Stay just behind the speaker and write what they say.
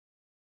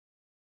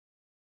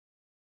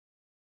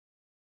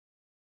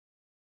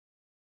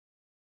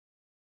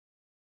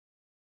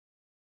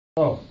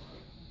Oh,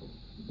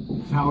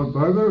 it's Howard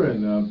Berger,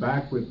 and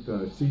back with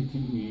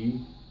CTE,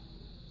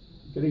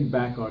 getting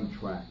back on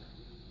track.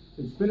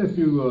 It's been a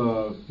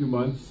few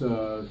months,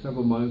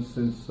 several months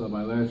since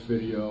my last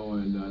video,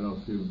 and I don't know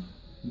if you've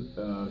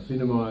seen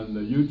them on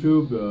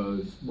YouTube.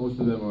 Most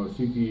of them are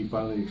CTE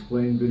Finally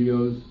Explained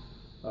videos,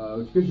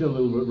 which gives you a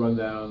little bit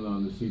rundown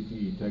on the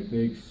CTE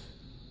techniques.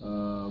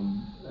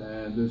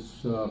 And there's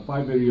 5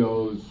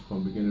 videos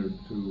from beginner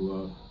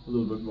to a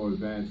little bit more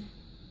advanced.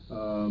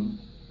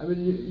 I've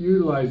been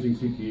utilizing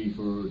CTE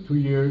for 2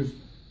 years,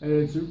 and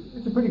it's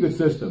a pretty good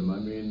system. I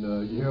mean,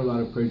 you hear a lot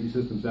of crazy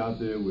systems out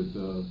there with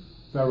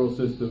ferrule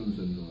systems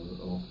and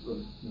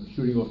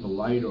shooting off the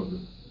light or the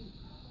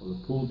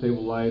pool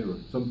table light or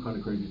some kind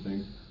of crazy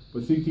things.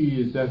 But CTE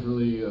is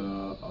definitely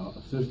a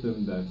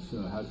system that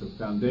has a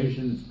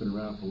foundation. It's been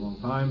around for a long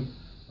time.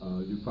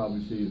 You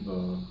probably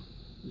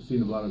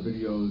seen a lot of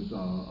videos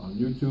on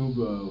YouTube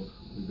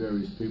with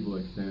various people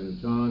like Stan and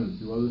John and a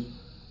few others.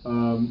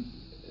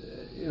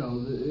 You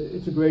know,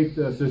 it's a great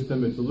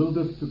system. It's a little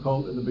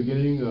difficult in the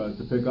beginning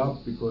to pick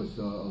up because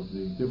of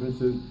the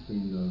differences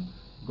between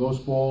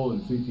ghost ball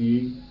and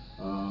CTE.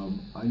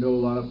 I know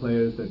a lot of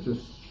players that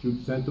just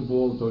shoot center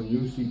ball, don't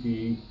use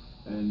CTE,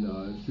 and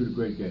shoot a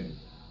great game.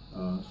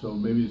 So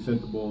maybe the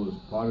center ball is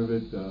part of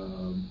it.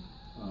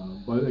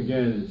 But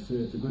again,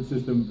 it's a good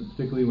system,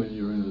 particularly when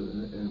you're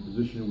in a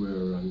position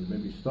where you may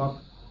be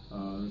stuck,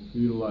 to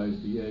utilize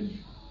the edge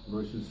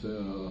versus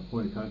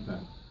point of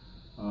contact.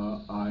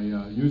 I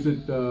use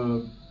it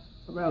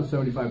around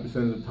 75% of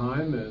the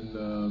time, and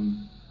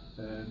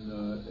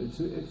it's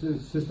a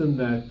system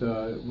that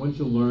once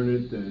you learn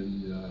it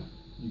and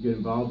you get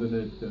involved in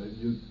it,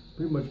 you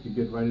pretty much can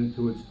get right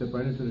into it, step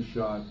right into the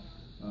shot.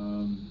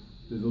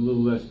 There's a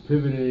little less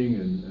pivoting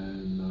and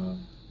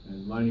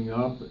lining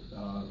up,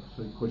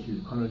 so of course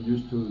you're kind of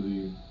used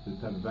to the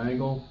type of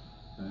angle,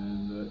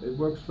 and it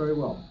works very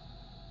well.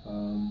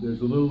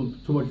 There's a little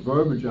too much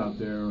verbiage out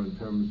there in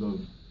terms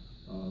of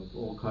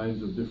all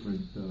kinds of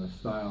different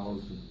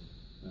styles,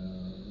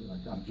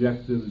 like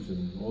objectives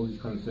and all these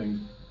kind of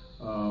things.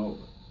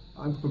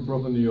 I'm from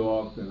Brooklyn, New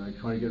York, and I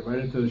try to get right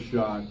into the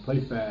shot, play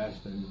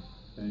fast, and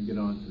get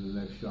on to the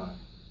next shot.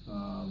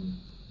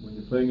 When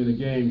you're playing in a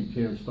game, you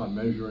can't start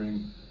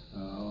measuring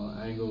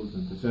angles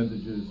and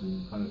percentages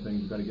and kind of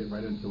things. You've got to get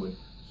right into it.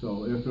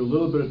 So after a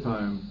little bit of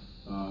time,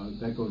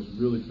 that goes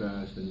really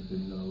fast, and you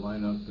can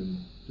line up and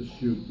just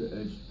shoot the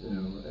edge,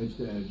 edge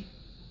to edge,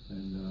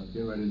 and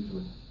get right into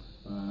it.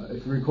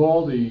 If you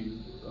recall, the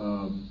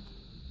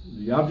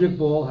object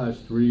ball has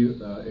 3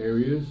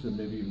 areas, and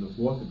maybe even the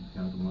 4th if you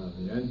count them at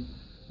the end.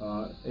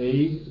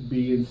 A,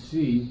 B, and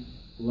C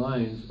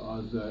lines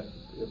are the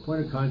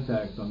point of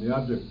contact on the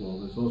object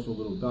ball. There's also a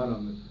little dot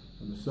on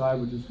the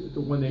side, which is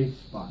the 1/8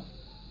 spot.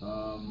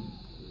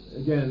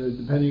 Again,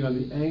 depending on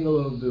the angle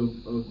of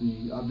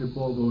the object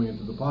ball going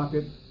into the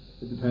pocket,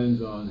 it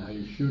depends on how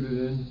you shoot it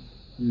in,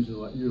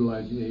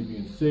 utilizing A, B,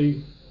 and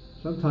C.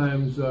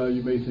 Sometimes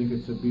you may think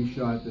it's a B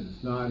shot, that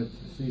it's not, it's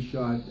a C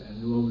shot, and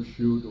you'll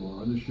overshoot or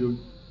undershoot.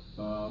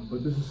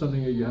 But this is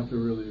something that you have to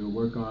really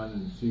work on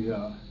and see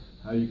how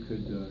you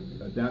could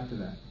adapt to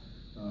that.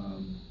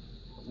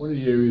 One of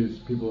the areas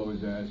people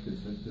always ask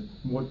is it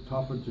more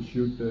tougher to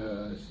shoot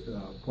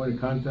point of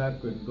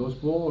contact than ghost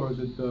ball, or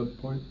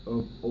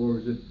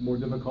is it more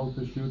difficult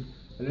to shoot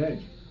an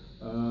edge?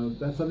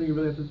 That's something you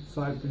really have to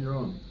decide for your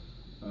own.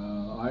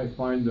 I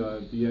find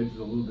the edge is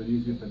a little bit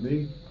easier for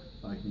me.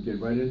 I can get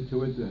right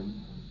into it and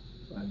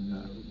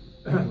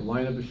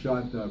line up a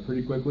shot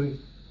pretty quickly.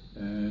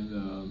 And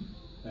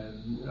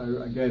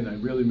again, I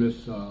really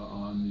miss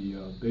on the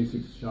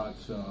basic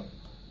shots.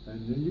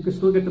 And you can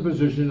still get the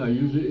position. I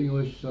use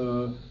English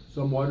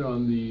somewhat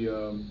on the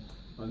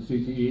on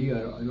CTE.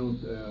 I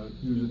don't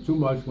use it too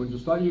much. When you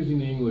start using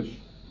the English,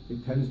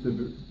 it tends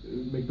to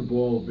make the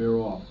ball veer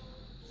off.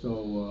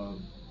 So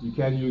you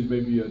can use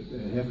maybe a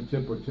half a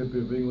tip or tip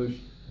of English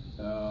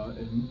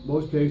in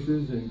most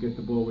cases and get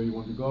the ball where you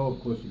want to go. Of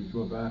course, you can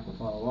throw back or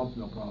follow up,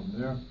 no problem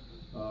there.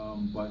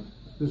 But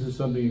this is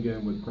something,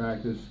 again, with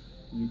practice,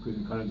 you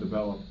can kind of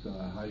develop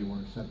how you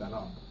want to set that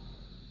up.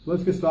 So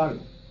let's get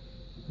started.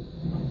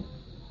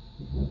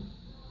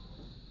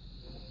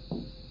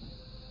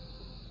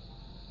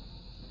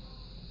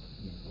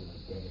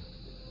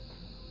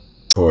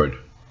 Forward.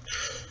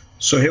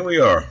 So here we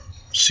are,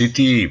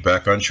 CTE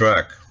back on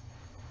track.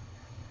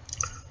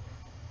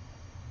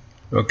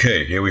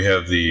 Okay, here we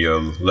have the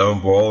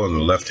 11 ball in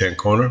the left hand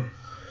corner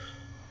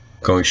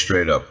going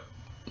straight up.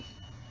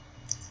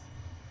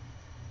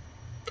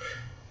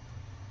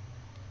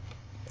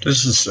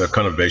 This is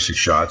kind of basic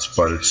shots,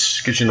 but it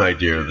gives you an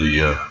idea of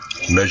the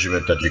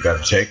measurement that you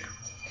got to take.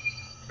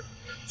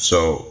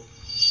 So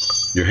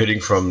you're hitting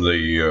from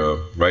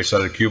the right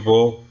side of the cue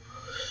ball,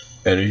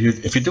 and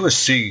if you do a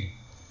C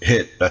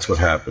hit, that's what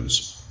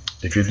happens.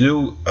 If you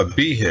do a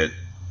B hit,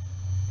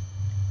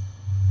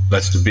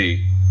 that's the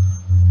B,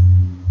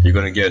 you're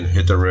going to again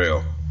hit the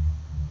rail.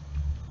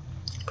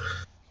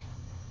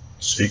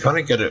 So you kind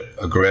of get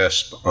a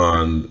grasp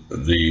on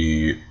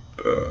the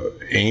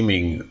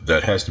aiming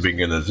that has to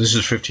begin. This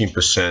is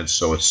 15%,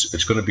 so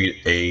it's going to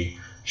be A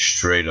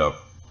straight up.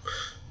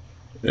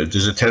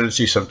 There's a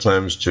tendency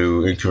sometimes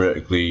to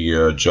incorrectly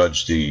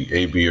judge the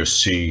A, B, or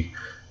C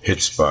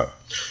hit spot,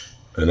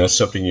 and that's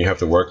something you have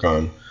to work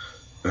on.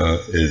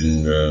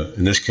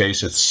 In this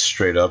case, it's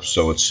straight up,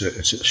 so it's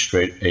a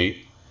straight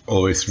 8 all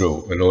the way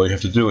through, and all you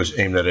have to do is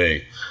aim that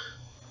A.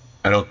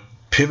 I don't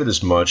pivot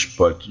as much,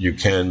 but you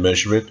can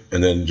measure it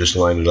and then just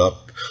line it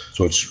up,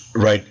 so it's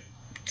right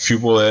cue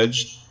ball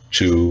edge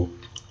to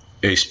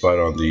A spot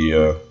on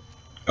the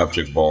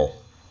object ball.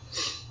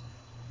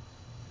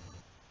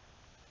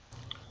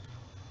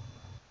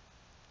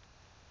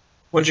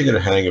 Once you get a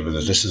hang of it,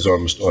 this is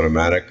almost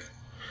automatic.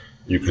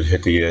 You could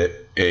hit the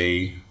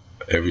A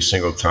every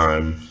single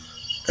time,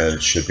 and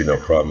it should be no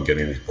problem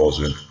getting these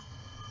balls in.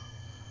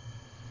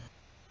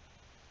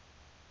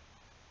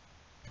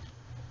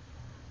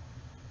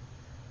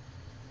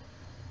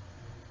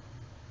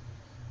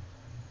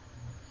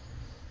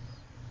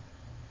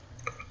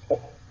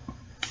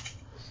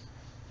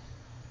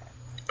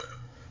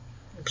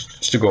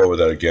 Just to go over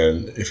that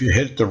again, if you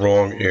hit the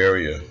wrong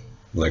area,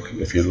 like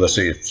if you, let's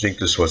say you think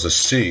this was a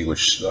C,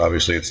 which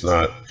obviously it's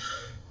not,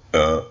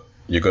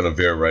 you're going to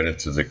veer right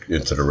into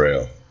the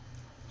rail.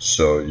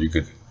 So you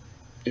could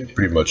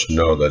pretty much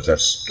know that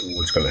that's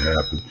what's going to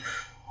happen.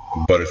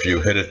 But if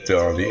you hit it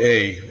on the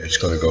A, it's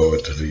going to go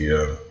into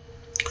the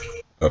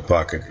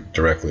pocket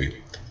directly.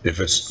 If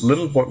it's a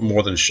little bit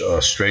more than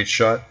a straight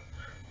shot,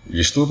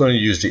 you're still going to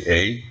use the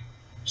A.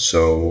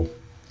 So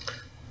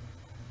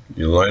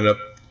you line up,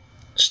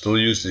 still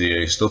use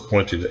the A, still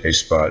point to the A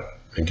spot,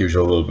 and gives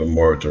you a little bit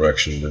more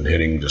direction than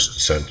hitting just the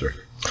center.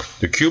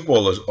 The cue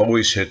ball is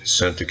always hit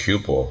center cue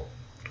ball.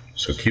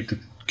 So keep the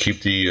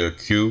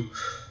cue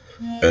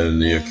and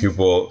the cue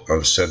ball on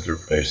the center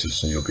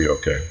basis, and you'll be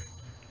okay.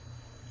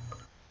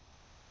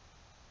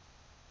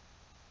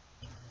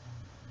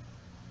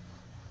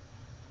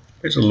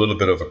 It's a little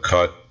bit of a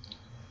cut.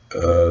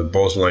 The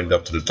ball's lined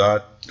up to the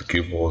dot. The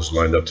cue ball is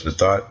lined up to the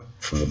dot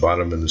from the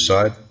bottom and the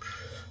side.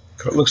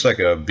 It looks like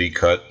a B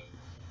cut.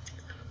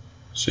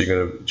 So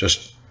you're going to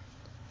just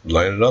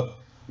line it up,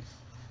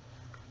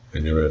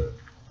 and you're in.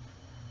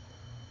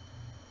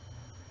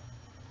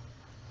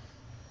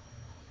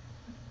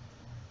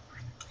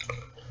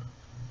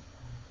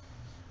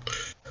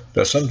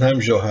 Now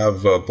sometimes you'll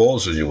have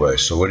balls in your way,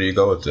 so where do you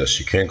go with this?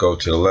 You can't go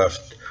to the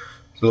left.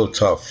 It's a little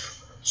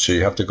tough. So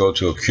you have to go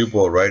to a cue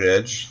ball right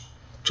edge,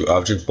 to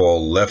object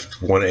ball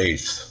left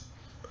 1/8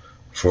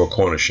 for a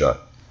corner shot.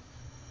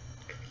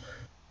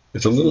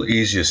 It's a little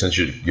easier since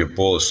your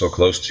ball is so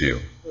close to you,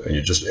 and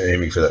you're just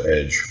aiming for the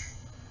edge.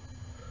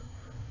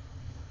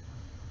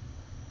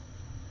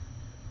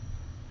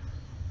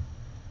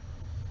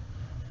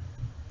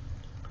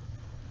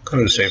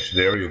 Kind of the same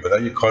scenario, but now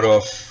you're cut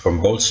off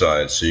from both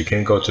sides, so you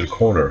can't go to the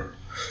corner.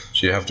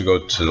 So you have to go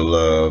to the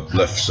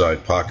left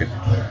side pocket.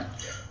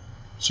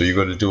 So you're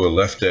going to do a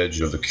left edge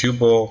of the cue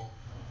ball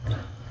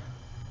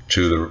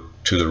to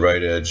the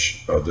right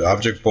edge of the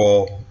object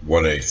ball,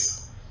 1/8.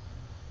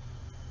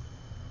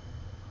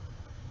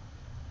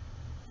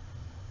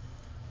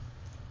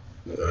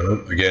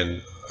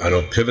 Again, I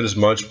don't pivot as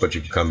much, but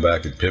you can come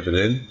back and pivot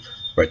in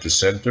right to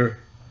center,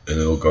 and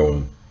it'll go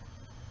in.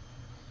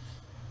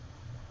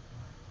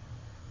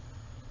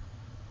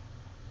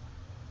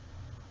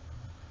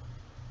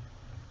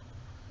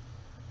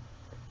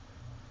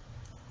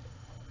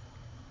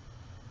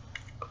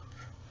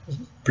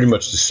 Pretty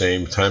much the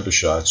same type of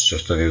shots,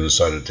 just on the other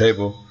side of the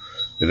table.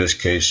 In this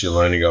case, you're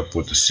lining up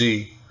with the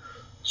C,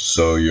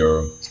 so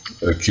your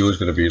cue is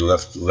going to be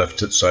left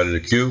side of the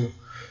cue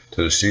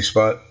to the C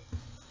spot.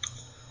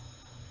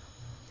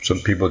 Some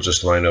people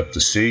just line up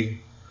the C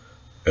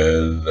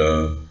and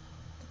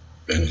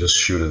just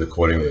shoot it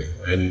accordingly.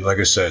 And like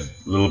I said,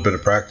 a little bit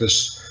of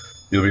practice,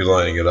 you'll be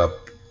lining it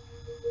up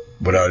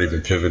without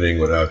even pivoting,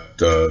 without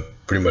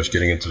pretty much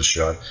getting into the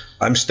shot.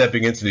 I'm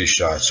stepping into these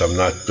shots. I'm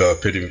not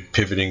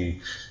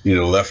pivoting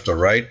either left or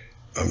right.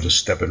 I'm just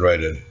stepping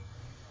right in.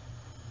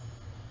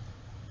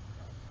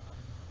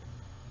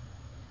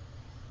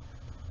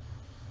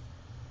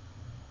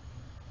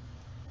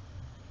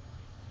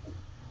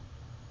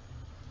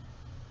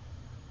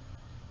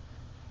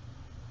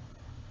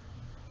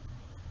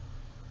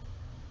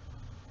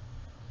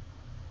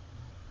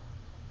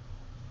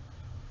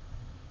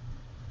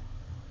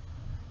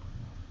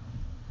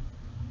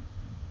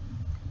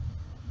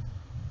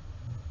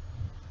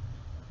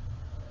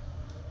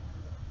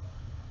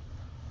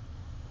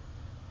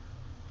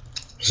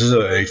 This is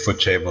an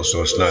 8-foot table,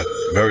 so it's not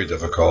very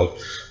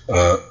difficult.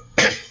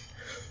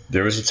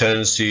 There is a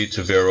tendency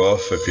to veer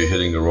off if you're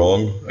hitting the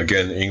wrong.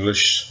 Again,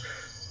 English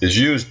is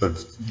used,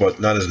 but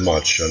not as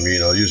much. I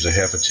mean, I'll use a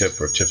half a tip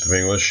or tip of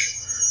English.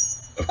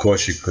 Of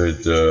course, you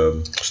could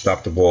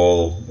stop the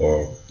ball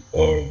or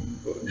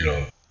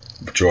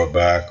draw it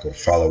back or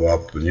follow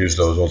up and use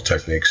those old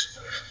techniques.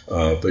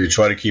 But you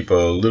try to keep a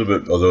little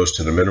bit of those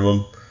to the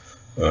minimum.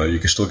 You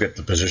can still get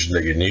the position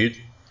that you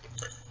need,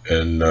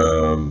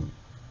 and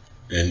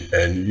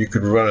and you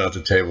could run out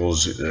the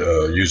tables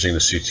using the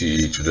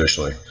CTE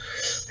traditionally.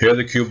 Here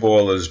the cue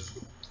ball is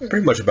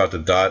pretty much about the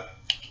dot.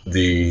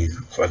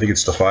 I think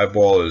it's the 5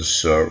 ball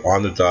is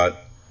on the dot,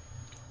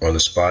 on the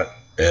spot,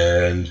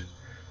 and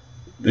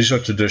these are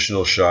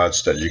traditional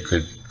shots that you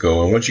could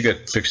go, and once you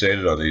get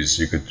fixated on these,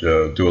 you could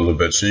do a little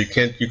bit. So you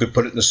could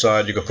put it in the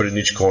side, you could put it in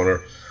each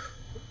corner.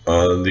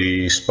 On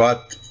the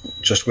spot,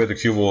 just where the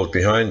cue ball is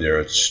behind there,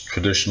 it's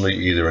traditionally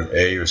either an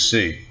A or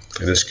C.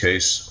 In this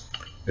case,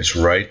 it's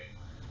right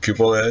cue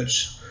ball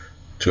edge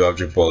to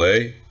object ball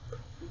A,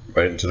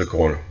 right into the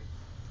corner.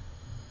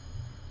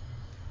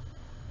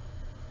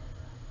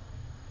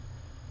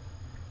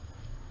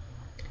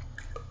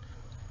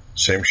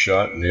 Same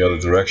shot in the other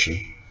direction,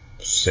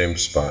 same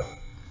spot.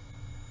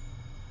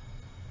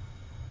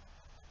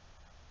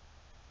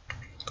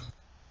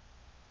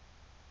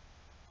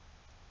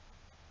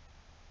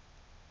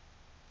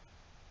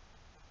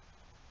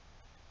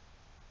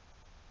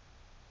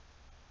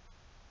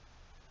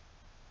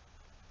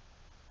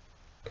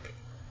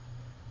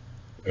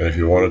 And if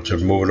you wanted to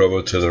move it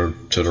over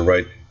to the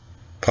right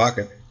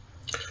pocket,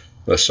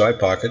 the side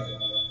pocket,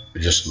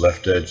 just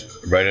left edge,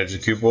 right edge of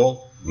the cue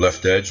ball,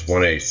 left edge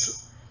 1/8.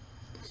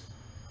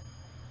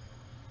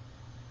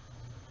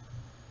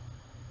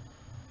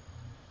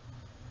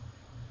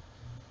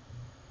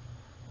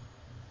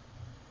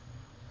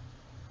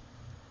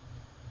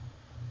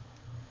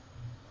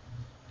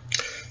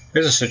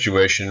 Here's a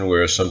situation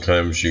where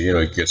sometimes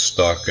you get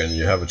stuck and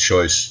you have a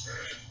choice.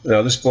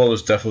 Now this ball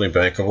is definitely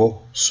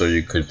bankable, so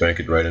you could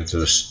bank it right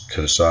into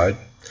to the side,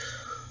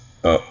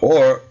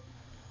 or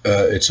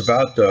it's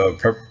about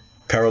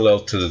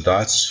parallel to the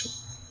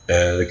dots,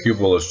 and the cue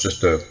ball is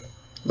just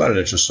about an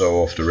inch or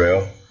so off the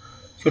rail.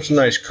 So it's a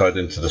nice cut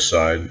into the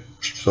side.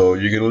 So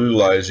you can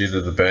utilize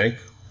either the bank,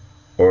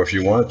 or if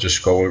you want,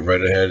 just go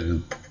right ahead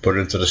and put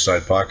it into the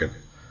side pocket.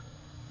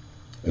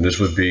 And this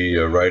would be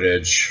a right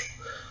edge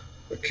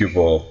cue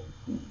ball,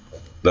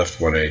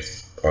 left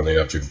 1/8 on the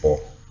object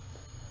ball.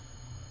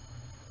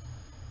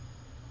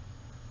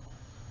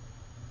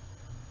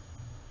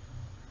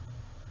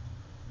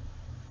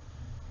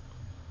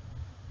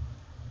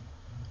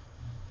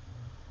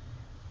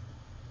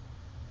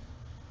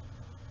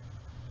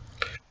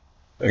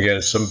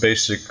 Again, some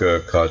basic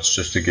cuts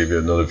just to give you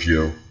another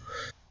view.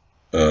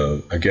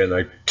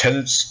 Again,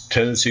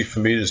 tendency for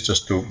me is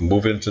just to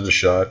move into the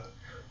shot,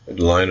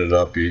 line it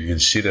up. You can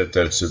see that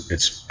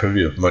it's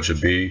pretty much a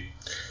B,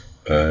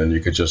 and you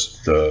could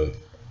just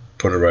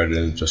put it right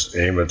in, just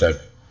aim at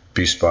that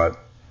B spot,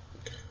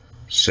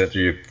 center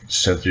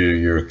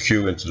your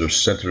cue into the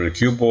center of the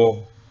cue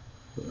ball,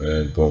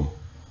 and boom.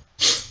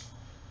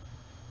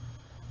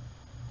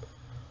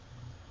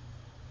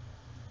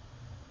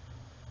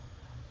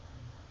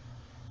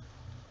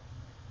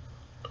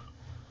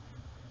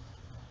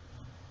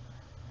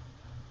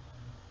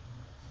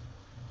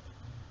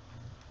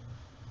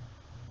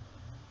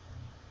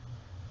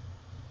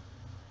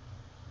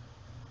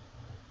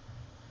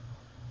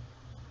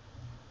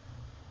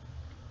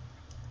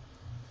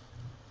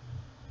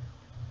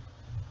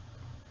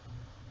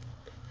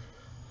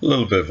 A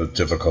little bit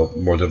of a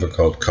more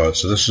difficult cut.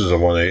 So this is a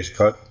 1/8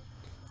 cut.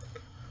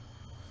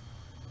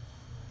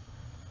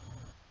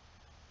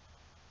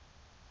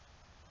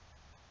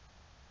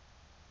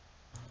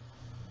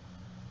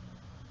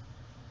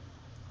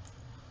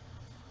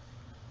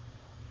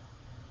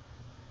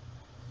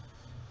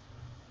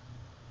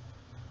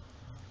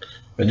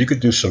 And you could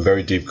do some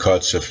very deep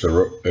cuts if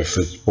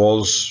the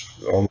ball's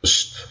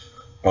almost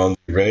on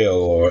the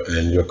rail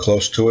and you're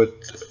close to it,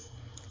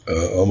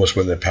 almost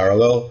when they're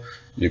parallel,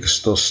 you can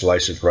still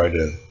slice it right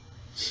in.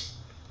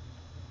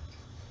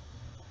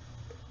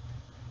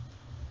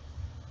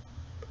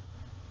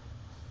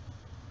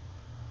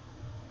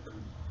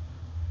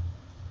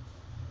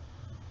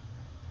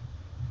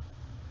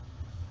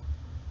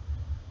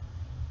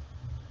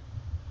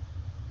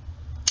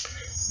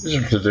 This is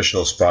a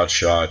traditional spot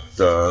shot.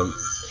 You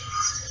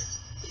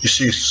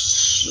see,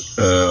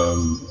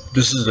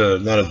 this is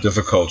not a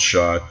difficult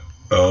shot,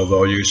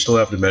 although you still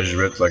have to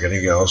measure it like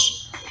anything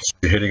else. So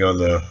you're hitting on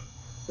the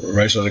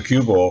right side of the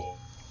cue ball,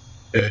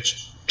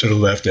 edge to the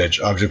left edge,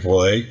 object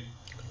ball A,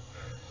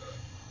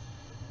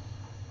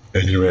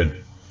 and you're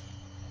in.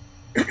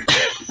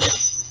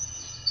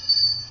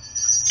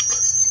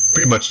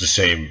 Pretty much the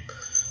same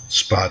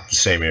spot, the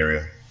same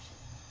area.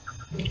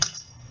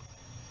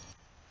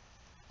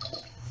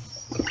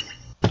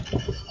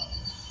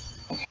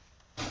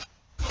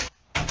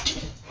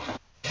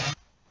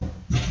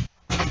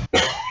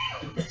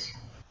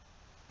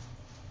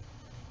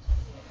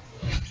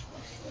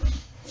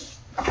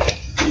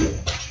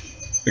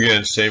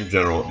 Again, same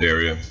general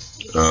area,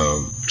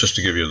 just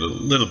to give you a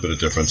little bit of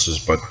differences,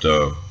 but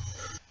the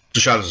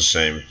shot is the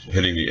same,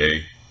 hitting the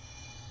A.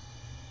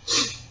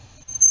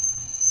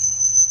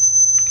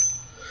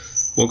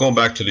 Well, going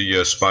back to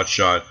the spot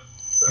shot,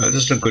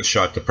 this is a good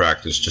shot to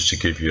practice, just to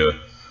give you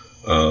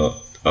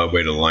a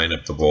way to line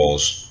up the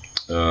balls.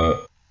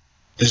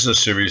 This is a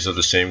series of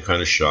the same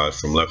kind of shot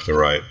from left to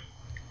right.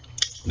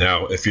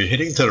 Now, if you're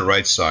hitting to the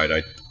right side,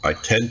 I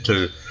tend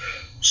to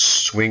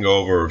swing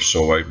over,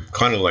 so I'm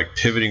kind of like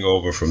pivoting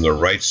over from the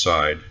right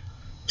side.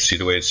 See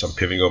the way I'm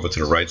pivoting over to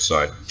the right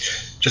side?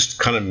 Just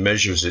kind of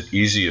measures it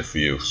easier for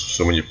you.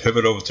 So when you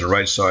pivot over to the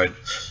right side,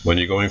 when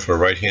you're going for a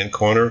right-hand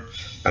corner,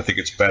 I think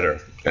it's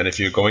better. And if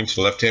you're going to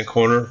the left-hand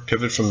corner,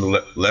 pivot from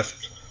the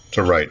left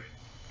to right.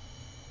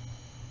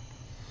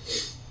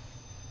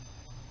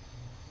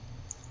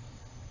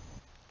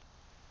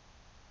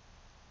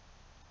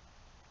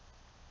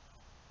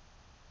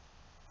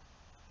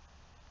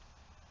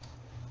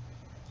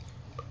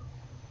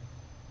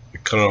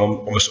 It kind of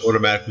almost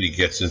automatically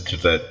gets into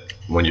that.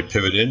 When you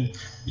pivot in,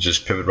 you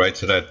just pivot right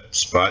to that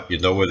spot. You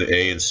know where the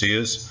A and C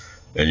is,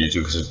 and you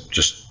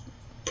just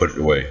put it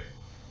away.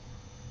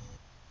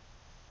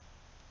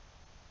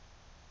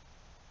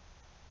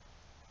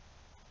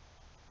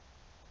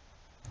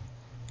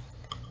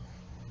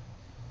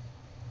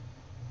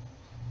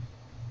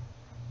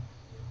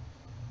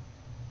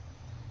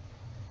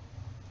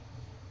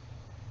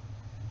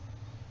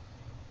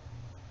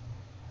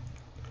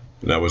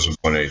 And that was a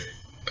 1/8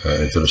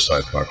 into the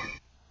side pocket.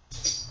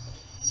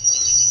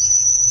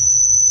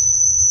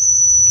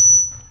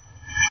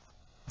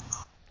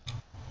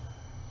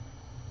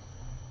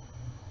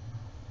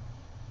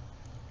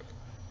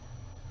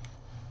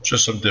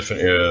 Just some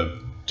different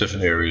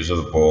areas of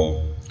the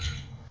ball.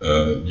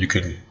 You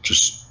can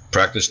just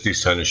practice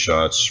these kind of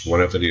shots one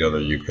after the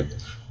other. You can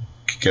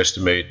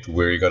guesstimate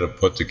where you got to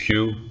put the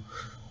cue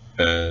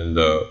and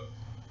the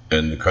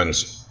kind of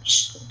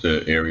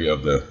the area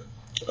of the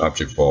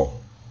object ball.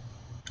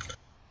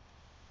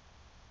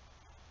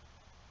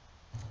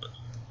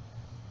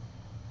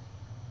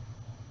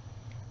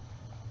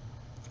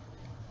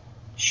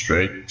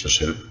 Straight, just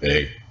hit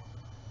A.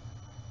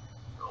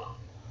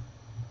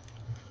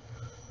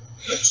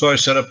 So I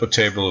set up a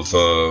table of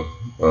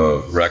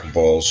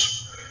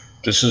racquetballs.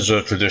 This is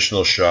a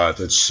traditional shot.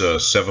 It's a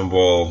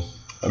 7-ball.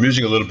 I'm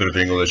using a little bit of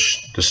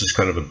English. This is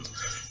kind of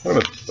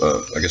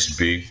I guess a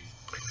B.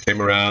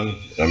 Came around.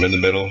 I'm in the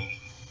middle.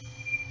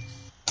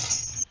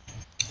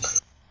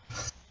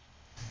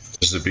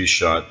 This is a B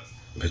shot.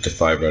 Hit the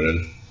 5 right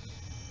in.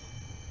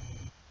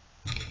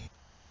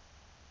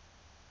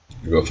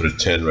 You go for the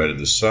 10 right at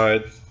the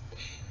side.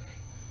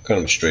 Kind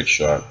of a straight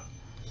shot.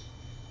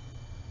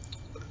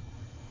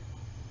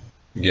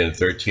 Again,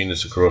 13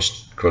 is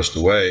across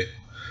the way,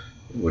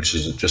 which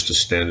is just a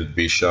standard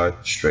B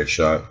shot, straight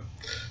shot.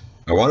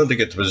 I wanted to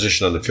get the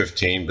position on the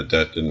 15, but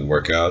that didn't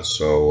work out,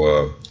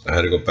 so I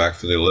had to go back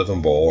for the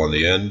 11 ball on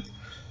the end,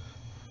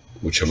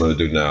 which I'm going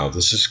to do now.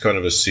 This is kind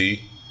of a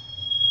C.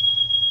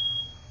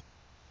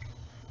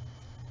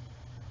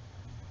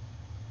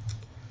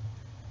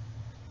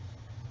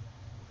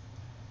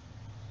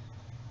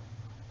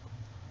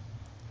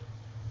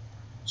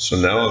 So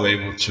now I'm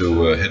able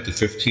to hit the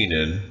 15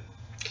 in.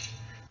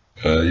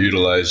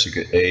 Utilize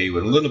A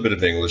with a little bit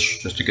of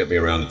English just to get me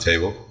around the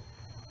table.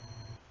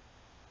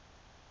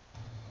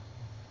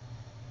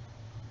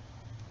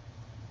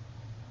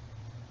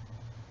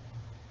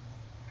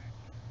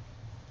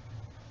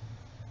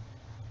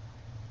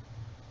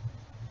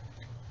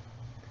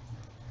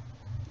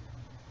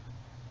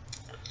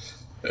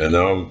 And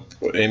now I'm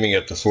aiming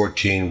at the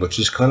 14, which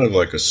is kind of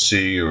like a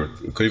C, or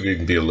it could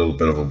even be a little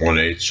bit of a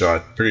 1/8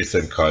 shot, pretty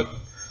thin cut.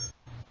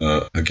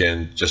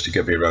 Again, just to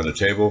get me around the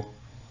table.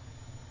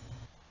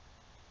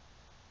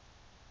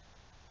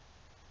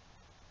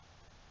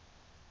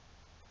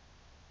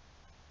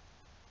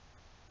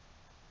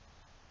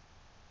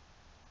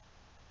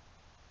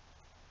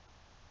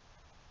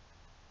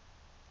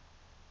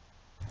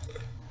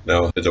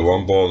 Now hit the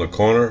 1 ball in the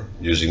corner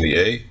using the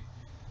A.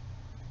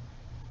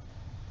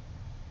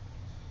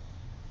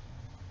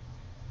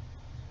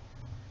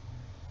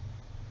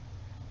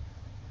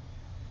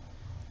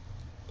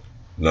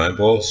 Nine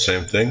ball,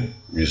 same thing,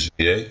 using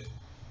the A.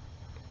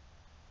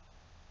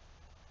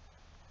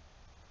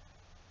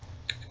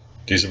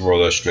 These are more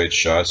or less straight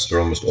shots. They're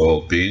almost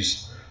all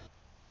Bs.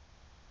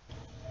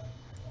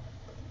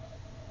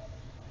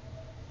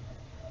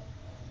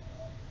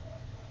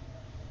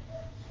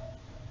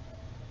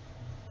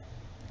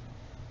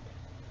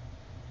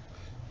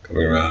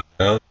 Coming around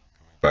down,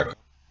 back up.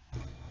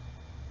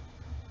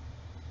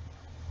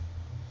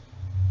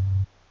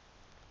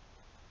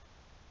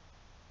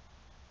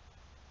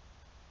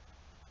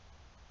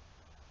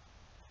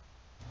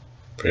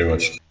 Pretty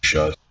much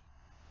shots.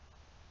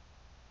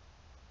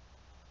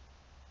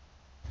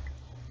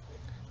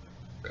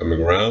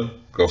 Coming around,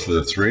 go for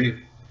the 3.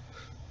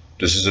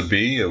 This is a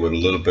B with a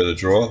little bit of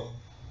draw.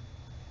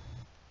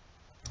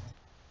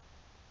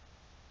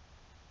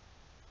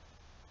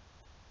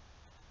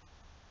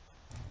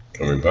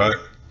 Coming back,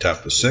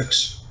 tap the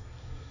 6.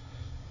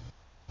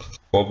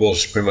 4 ball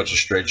is pretty much a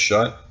straight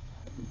shot,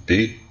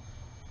 B.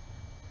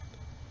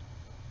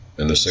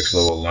 And the 6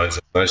 level lines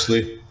up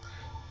nicely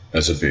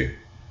as a B.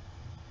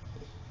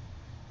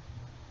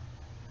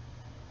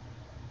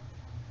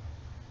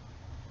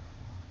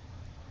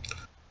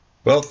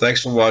 Well,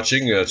 thanks for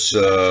watching. That's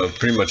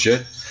pretty much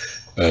it.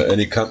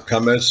 Any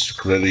comments,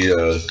 clearly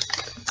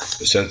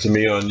send it to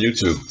me on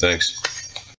YouTube. Thanks.